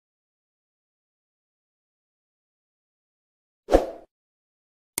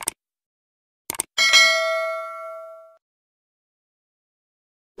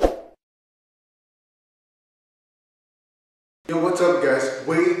Yo, what's up guys?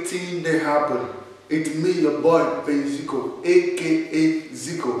 Waiting to happen. It's me, your boy Zico, aka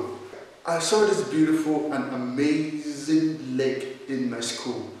Zico. I saw this beautiful and amazing lake in my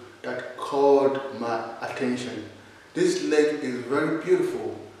school that called my attention. This lake is very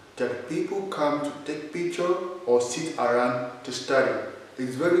beautiful that people come to take picture or sit around to study.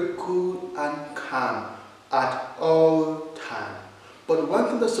 It's very cool and calm at all time. But one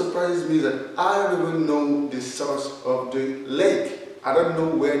thing that surprises me is that I don't even know the source of the lake. I don't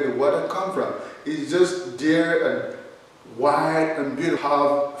know where the water comes from. It's just there and wide and beautiful.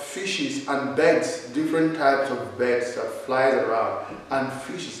 Have fishes and birds, different types of birds that fly around and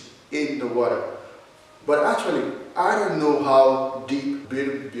fishes in the water. But actually, I don't know how deep,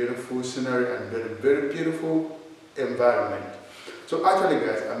 beautiful scenery and very beautiful environment. So actually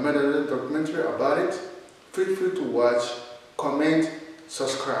guys, I made a little documentary about it. Feel free to watch, comment,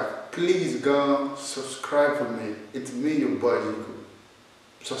 subscribe. Please go subscribe for me. It's me, your boy Zico.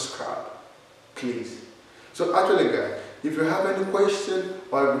 Subscribe, please. So actually guys, if you have any question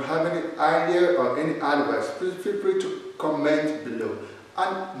or if you have any idea or any advice, please feel free to comment below.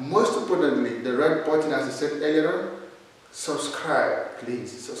 And most importantly, the red button, as I said earlier on, subscribe,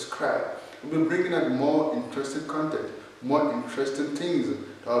 please subscribe. We'll be bringing out more interesting content, more interesting things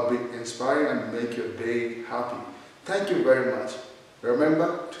that will be inspiring and make your day happy. Thank you very much.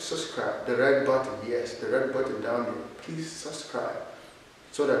 Remember to subscribe, the red button, yes, the red button down here. Please subscribe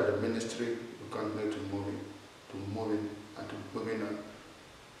so that the ministry will continue to moving and to moving on.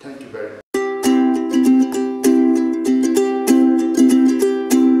 Thank you very much.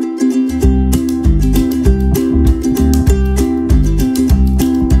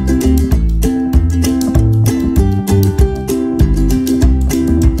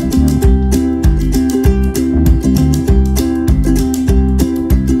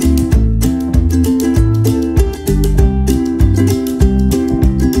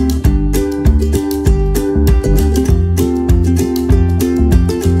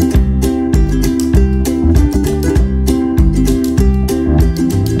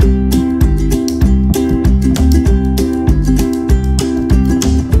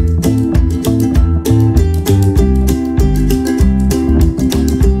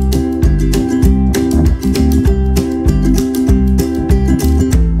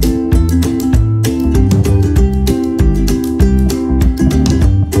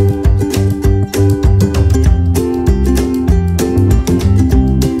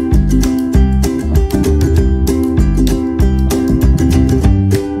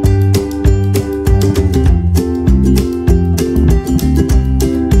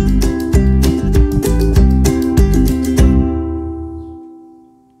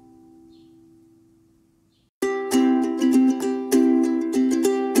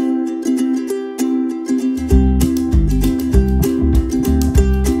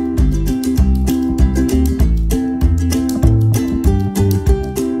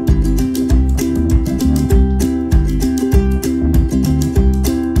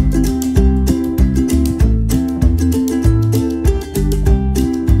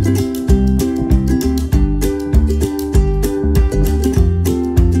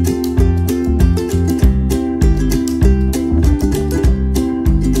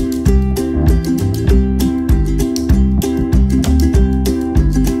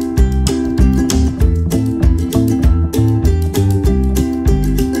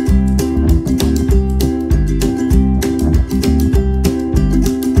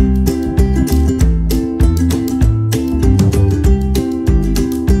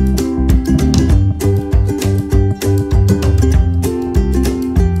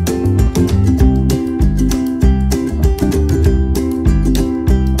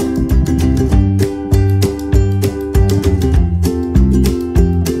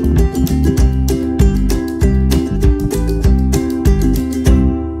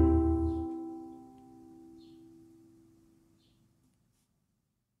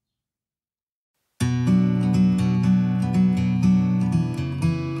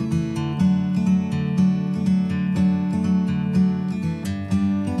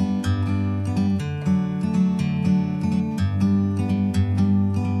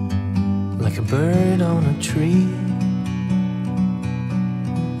 Like a bird on a tree,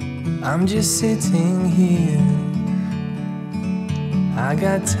 I'm just sitting here. I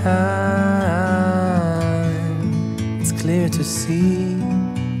got time, it's clear to see.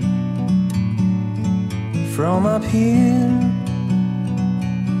 From up here,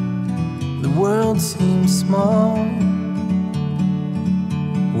 the world seems small.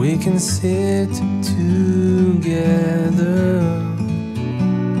 We can sit together.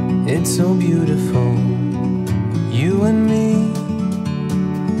 It's so beautiful, you and me.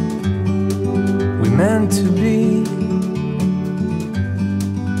 meant to be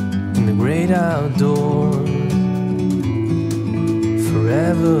in the great outdoors,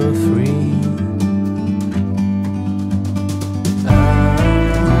 forever free.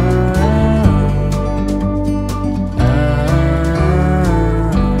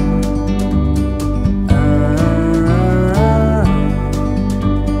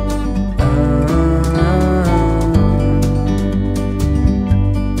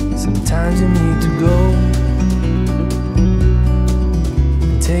 Sometimes you need to go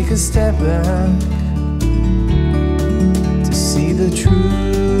and take a step back to see the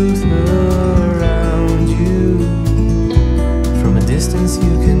truth around you. From a distance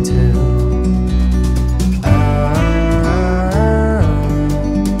you can tell.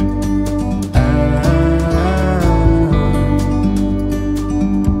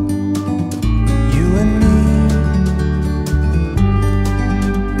 You and me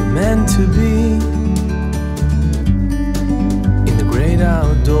were meant to be in the great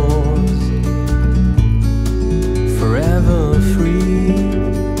outdoors, forever free.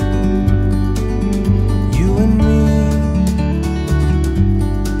 You and me,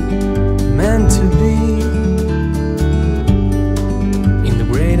 meant to be in the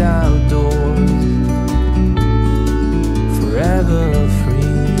great outdoors, forever free.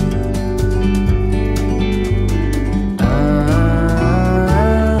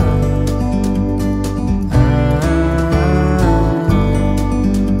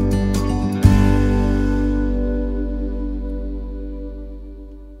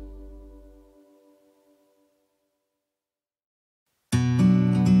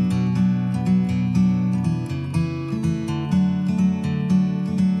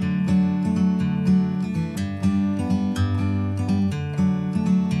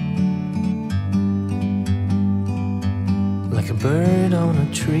 Like a bird on a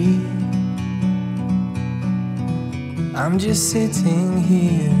tree, I'm just sitting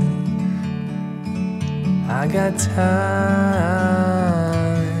here. I got time,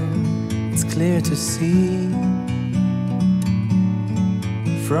 it's clear to see.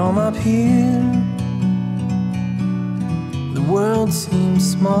 From up here, the world seems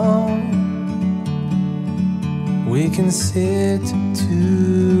small. We can sit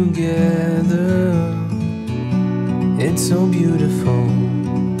together. It's so beautiful,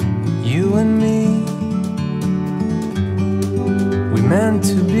 you and me. We meant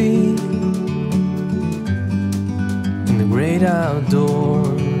to be in the great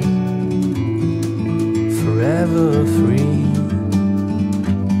outdoors, forever free.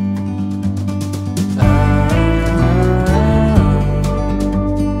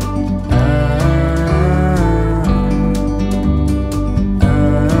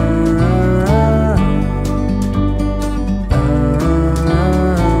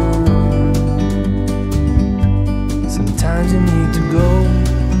 Sometimes you need to go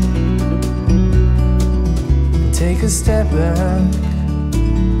and take a step back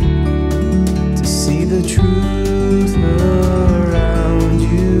to see the truth